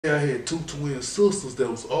I had two twin sisters that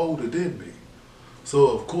was older than me. So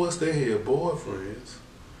of course they had boyfriends.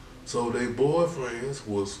 So they boyfriends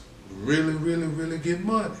was really getting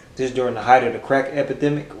money. This during the height of the crack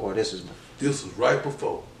epidemic, or this is? This was right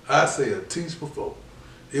before. I say a teach before.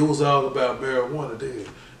 It was all about marijuana then.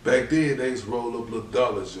 Back then they used to roll up little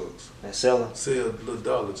dollar joints. And selling? Sell little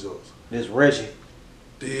dollar joints. This Reggie.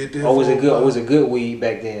 Did that. Oh, was it good? Was it good weed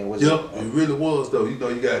back then? Was it really was though. You know,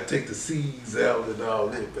 you gotta take the seeds out and all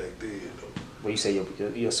that back then though. Well, you say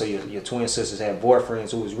your twin sisters had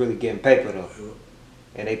boyfriends who was really getting paper though,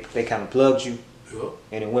 and they kind of plugged you,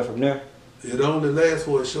 and it went from there. It only lasts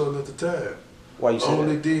for a short length of time. Why you say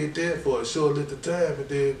only that? Did that for a short length of time, and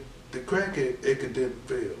then the crack epidemic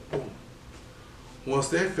failed. Boom. Once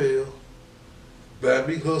that failed, by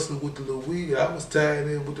me hustling with the little weed, I was tied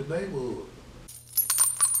in with the neighborhood.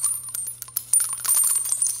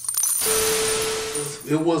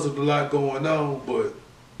 It wasn't a lot going on, but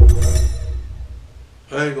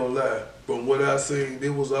I ain't gonna lie. From what I seen,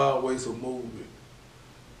 there was always a movement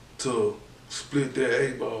to split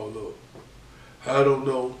that 8-ball up. I don't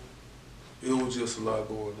know. It was just a lot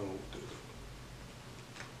going on with it.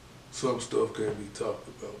 Some stuff can't be talked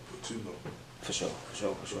about, but you know. For sure.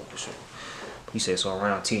 You said so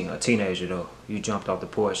around a teenager though. You jumped off the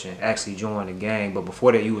porch and actually joined the gang, but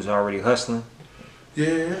before that you was already hustling?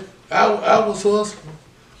 Yeah, I was hustling,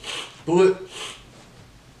 but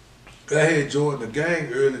I had joined the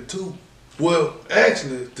gang early too. Well,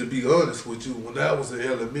 actually, to be honest with you, when I was in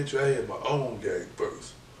elementary, I had my own gang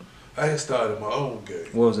first. I had started my own gang.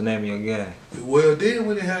 What was the name of your gang? Well, then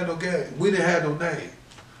we didn't have no gang. We didn't have no name.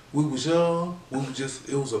 We was young.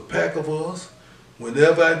 It was a pack of us.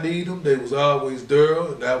 Whenever I need them, they was always there,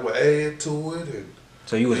 and I would add to it. And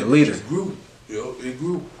so you was a leader? It just grew. It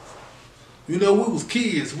grew. You know, we was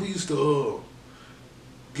kids. We used to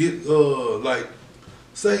get like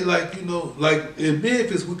you know, like in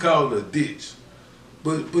Memphis we call it a ditch,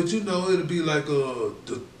 but you know it'll be like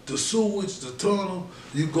the sewage, the tunnel.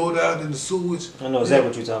 You go down in the sewage. I know exactly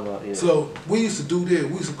what you're talking about. Yeah. So we used to do that.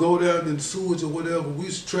 We used to go down in the sewage or whatever. We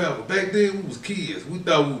used to travel. Back then we was kids. We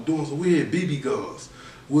thought we were doing so. We had BB guns.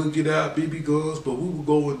 We'd get out BB guns, but we would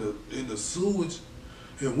go in the sewage,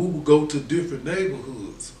 and we would go to different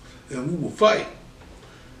neighborhoods, and we would fight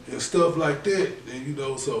and stuff like that. And you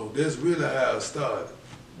know, so that's really how it started.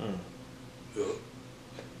 Yeah.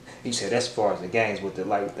 You said that's as far as the gangs with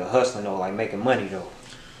the hustling or like making money though.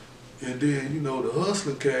 And then, you know, the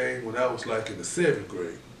hustling came when I was like in the 7th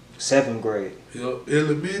grade. 7th grade? Yeah.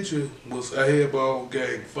 Elementary I had my own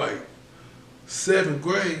gang fight. 7th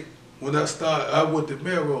grade, when I went to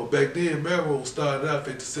Melrose. Back then, Melrose started off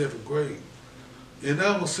at the 7th grade. And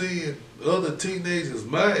I was seeing other teenagers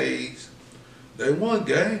my age, they weren't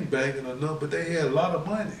gang banging or nothing, but they had a lot of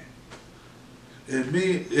money. And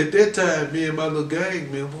at that time, me and my little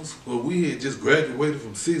gang members, well, we had just graduated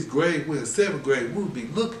from 6th grade, we in 7th grade, we would be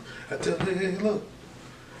looking. I tell them, hey, look.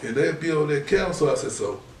 And they'd be on that council. I said,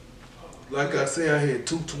 so, like I said, I had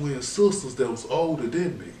two twin sisters that was older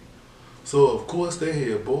than me. So, of course, they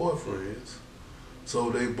had boyfriends. So,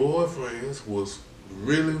 they boyfriends was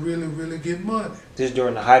really getting money. This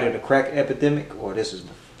during the height of the crack epidemic, or this is?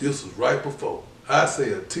 This was right before. I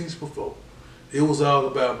say a teach before. It was all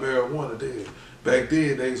about marijuana then. Back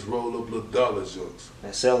then, they used to roll up little dollar joints.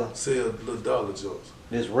 And selling? Sell little dollar joints.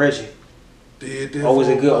 This Reggie. Did that. Oh, was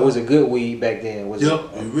it good? Was it good weed back then? Was it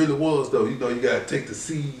really was though. You know, you gotta take the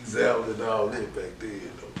seeds out and all that back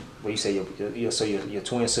then though. Well, you say your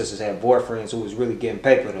twin sisters had boyfriends who was really getting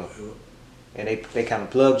paper though, and they kind of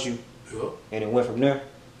plugged you, and it went from there.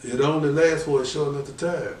 It only lasts for a short length of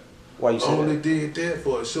time. Why you say that? Only did that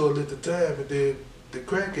for a short length of time, and then the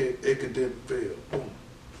crack epidemic failed. Boom.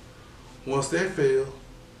 Once that failed,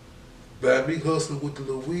 by me hustling with the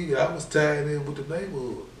little weed, I was tied in with the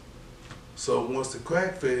neighborhood. So once the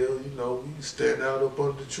crack failed, you know, we stand out up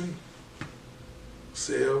under the tree,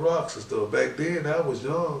 sell rocks and stuff. Back then, I was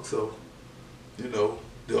young, so, you know,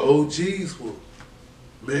 the OGs were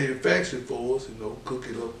manufacturing for us, you know, cook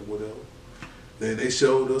it up or whatever. Then they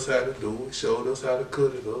showed us how to do it, showed us how to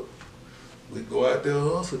cut it up. We go out there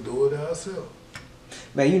and hustle, do it ourselves.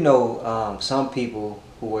 Man, you know, some people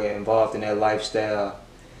who were involved in that lifestyle,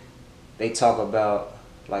 they talk about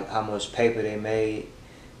like how much paper they made,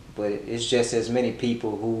 but it's just as many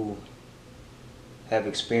people who have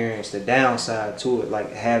experienced the downside to it,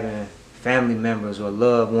 like having family members or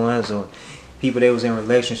loved ones or people they was in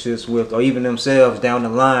relationships with, or even themselves down the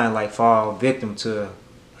line, like fall victim to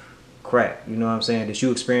crack. You know what I'm saying? Did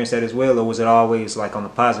you experience that as well, or was it always like on the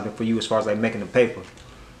positive for you as far as like making the paper?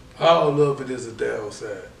 All of it is a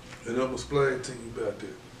downside, and I'm gonna explain to you about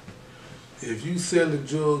that. if you selling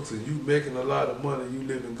drugs and you making a lot of money, you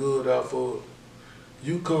living good off of it,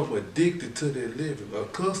 you come addicted to that living,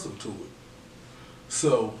 accustomed to it.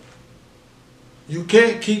 So you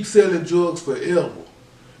can't keep selling drugs forever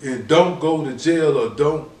and don't go to jail or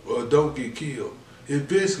don't get killed.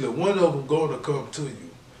 Eventually, one of them gonna come to you.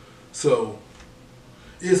 So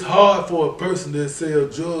it's hard for a person that sell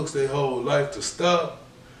drugs their whole life to stop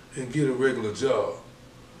and get a regular job.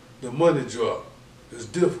 The money drop. It's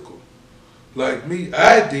difficult. Like me,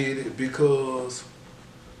 I did it because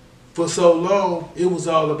for so long it was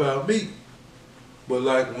all about me. But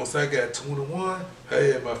like once I got 21, I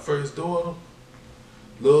had my first daughter,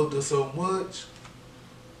 loved her so much,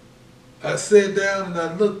 I sat down and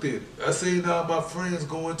I looked at it. I seen all my friends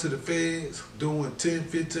going to the feds, doing 10,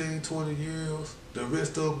 15, 20 years. The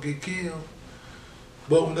rest of them get killed.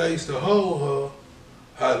 But when I used to hold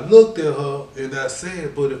her, I looked at her and I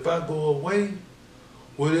said, but if I go away,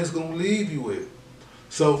 where that's going to leave you at?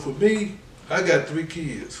 So for me, I got 3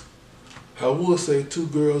 kids. I would say 2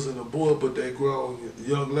 girls and a boy, but they grown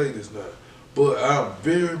young ladies now. But I'm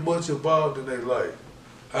very much involved in their life.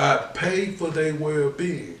 I pay for their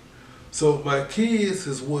well-being. So my kids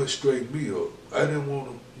is what straightened me up. I didn't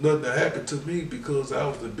want nothing to happen to me because I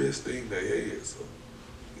was the best thing they had. So,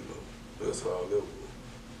 you know, that's how that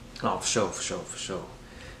was. Oh, for sure.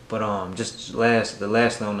 But just the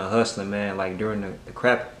last thing on the hustling, man. Like during the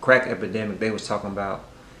crack epidemic, they was talking about,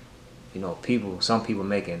 you know, some people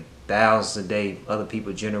making thousands a day, other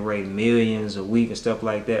people generate millions a week and stuff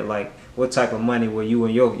like that. Like, what type of money were you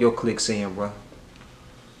and your clique seeing, bro?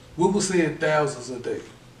 We were seeing thousands a day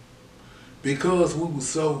because we were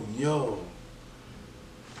so young.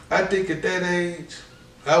 I think at that age,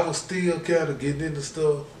 I was still kind of getting into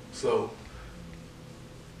stuff, so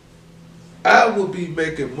I would be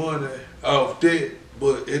making money off that,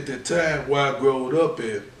 but at the time where I growed up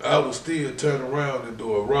in, I would still turn around and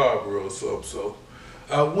do a robbery or something, so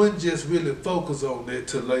I wouldn't just really focus on that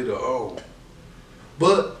till later on.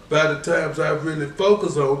 But by the times I really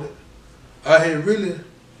focused on it, I had really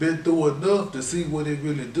been through enough to see what it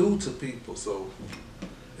really do to people, so,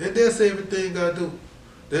 and that's everything I do.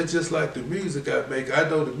 That's just like the music I make. I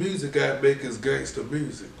know the music I make is gangster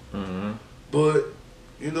music. Mm-hmm. But,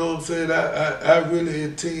 you know what I'm saying, I really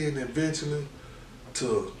intend eventually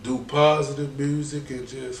to do positive music and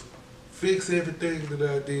just fix everything that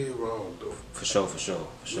I did wrong, though. For sure.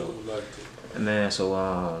 Like And man,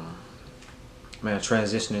 so man,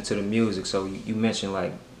 transitioning to the music. So you mentioned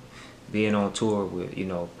like being on tour with, you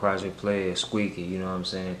know, Project Player, Squeaky, you know what I'm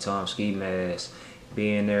saying, Tom Ski Mask,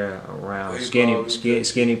 being there around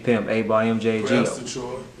Skinny Pimp, A-Ball, MJG. Pastor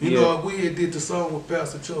Troy. You know, we had did the song with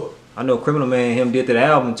Pastor Troy. I know Criminal Man and him did that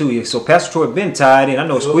album too. So Pastor Troy been tied in. I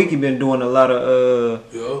know Squeaky been doing a lot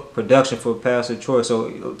of production for Pastor Troy.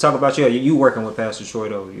 So talk about you working with Pastor Troy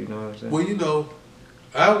though, you know what I'm saying? Well, you know,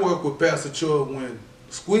 I worked with Pastor Troy when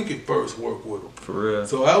Squeaky first worked with him. For real.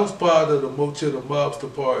 So I was part of the Mochetta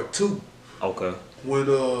Mobster Part 2. Okay. When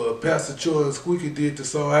Pastor Troy and Squeaky did the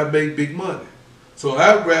song I Make Big Money. So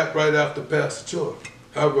I rapped right after Pastor Troy.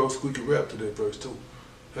 I wrote Squeaky rap to that verse too.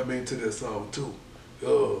 I mean to that song too.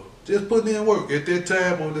 Just putting in work. At that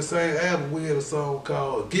time on the same album we had a song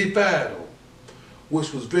called Get Fired On,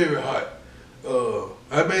 which was very hot.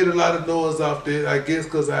 I made a lot of noise off that, I guess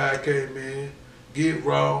because I came in. Get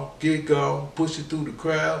wrong, get gone, push it through the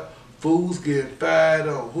crowd. Fools getting fired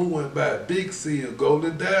on. Who went by? Big Seal,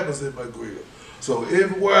 golden diamonds in my grill. So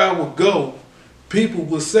everywhere I would go, people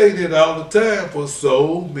would say that all the time for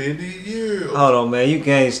so many years. Hold on, man. You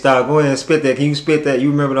can't stop. Go ahead and spit that. Can you spit that?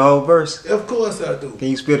 You remember the whole verse? Of course I do. Can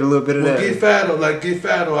you spit a little bit of that? Get fired on, like get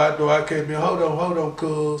fired on. I know I came in. Hold on,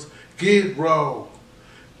 cuz. Get wrong,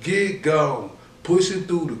 get gone, pushing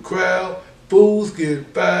through the crowd. Fools getting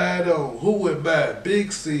fired on. Who am I?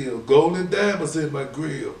 Big Seal, golden diamonds in my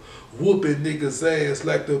grill. Whooping niggas' ass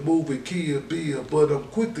like the movie Kill Bill. But I'm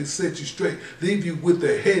quick to set you straight, leave you with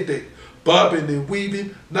a headache. Bobbing and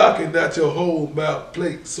weaving, knocking out your whole mouth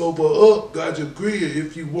plate. Sober up, got your grill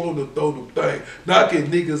if you want to throw them thing. Knocking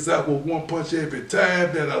niggas out with one punch every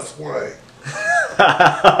time that I swing.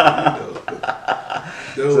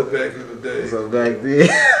 That was back in the day. So back then.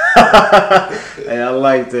 Hey, I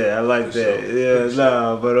like that. Sure. Yeah,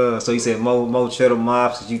 nah, but so you said Mochetta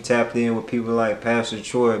Mobsters, you tapped in with people like Pastor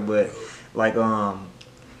Troy, but like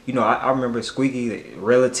you know, I remember Squeaky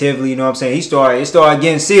relatively, you know what I'm saying? It started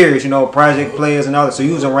getting serious, you know, Project Players and all that. So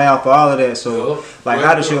you was around for all of that. So like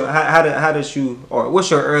how did you or what's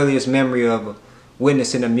your earliest memory of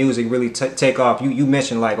witnessing the music really take off? You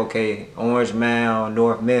mentioned like, okay, Orange Mound,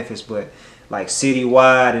 North Memphis, but like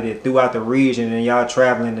citywide and then throughout the region, and y'all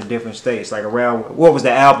traveling to different states, like around. What was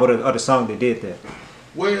the album or the song that did that?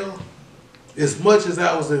 Well, as much as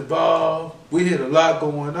I was involved, we had a lot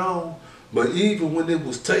going on. But even when it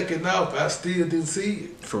was taking off, I still didn't see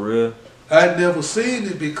it. For real? I'd never seen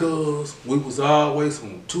it because we was always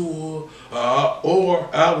on tour, or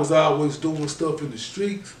I was always doing stuff in the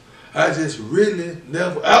streets. I just really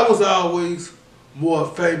never, I was always more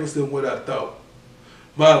famous than what I thought.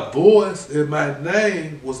 My voice and my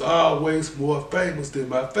name was always more famous than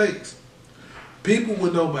my face. People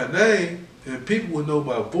would know my name and people would know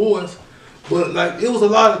my voice, but like it was a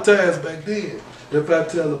lot of times back then, if I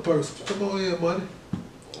tell a person, come on in, money.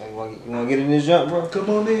 You want to get in this jump, bro? Come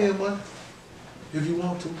on in, money, if you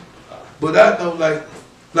want to. But I know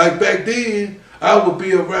like back then, I would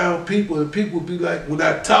be around people and people would be like, when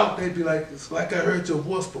I talk, they'd be like, it's like I heard your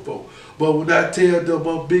voice before. But when I tell them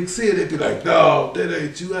I'm Big C, they'd be like, no, that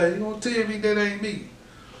ain't you. Hey, you gonna tell me that ain't me?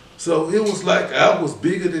 So it was like I was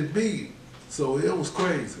bigger than me. So it was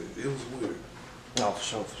crazy. It was weird. No, for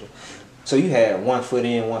sure, for sure. So you had 1 foot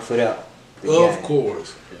in, 1 foot out. Of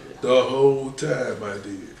course. The whole time I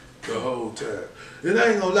did. The whole time. And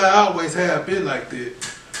I ain't gonna lie, I always have been like that.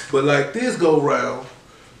 But like this go round,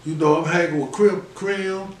 you know, I'm hanging with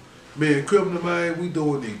Krim. Me and Krim and mine, we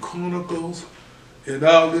doing the Chronicles and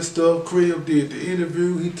all this stuff. Krim did the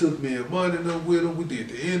interview. He took me and Money them with him. We did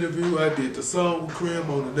the interview. I did the song with Krim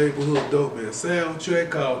on the Neighborhood Dope Man soundtrack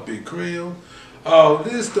called Big Krim. All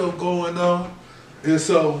this stuff going on. And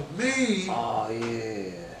so me. Oh,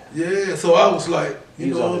 yeah. Yeah, so I was like, you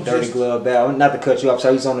know, on the Dirty Glove Battle. Not to cut you off, so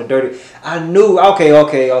he was on the Dirty. I knew. Okay,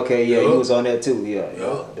 yeah, he was on that too. Yeah,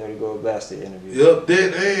 Dirty Glove Bastard interview. Yep,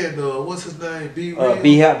 that and what's his name? B.High.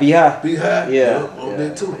 B.High. Yeah, on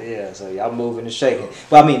that too. Yeah, so y'all moving and shaking.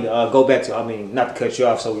 But I mean, go back to. I mean, not to cut you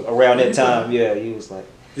off. So around that time, yeah, he was like.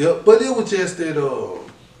 Yep, but it was just that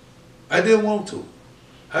I didn't want to.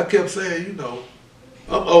 I kept saying, you know,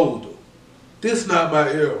 I'm older. This is not my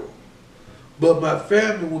era. But my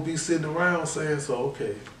family would be sitting around saying, so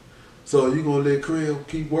okay, so you gonna let Krim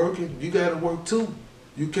keep working? You gotta work too.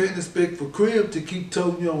 You can't expect for Krim to keep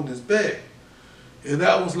toting you on his back. And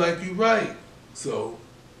I was like, you right. So,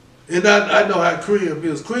 and I know how Krim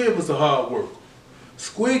is. Krim is a hard worker.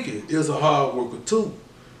 Squeaky is a hard worker too.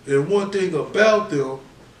 And one thing about them,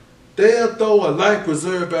 they'll throw a life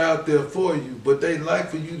preserver out there for you, but they like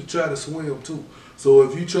for you to try to swim too. So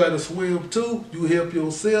if you try to swim too, you help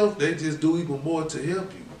yourself, they just do even more to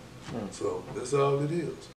help you. So that's all it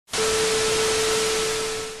is.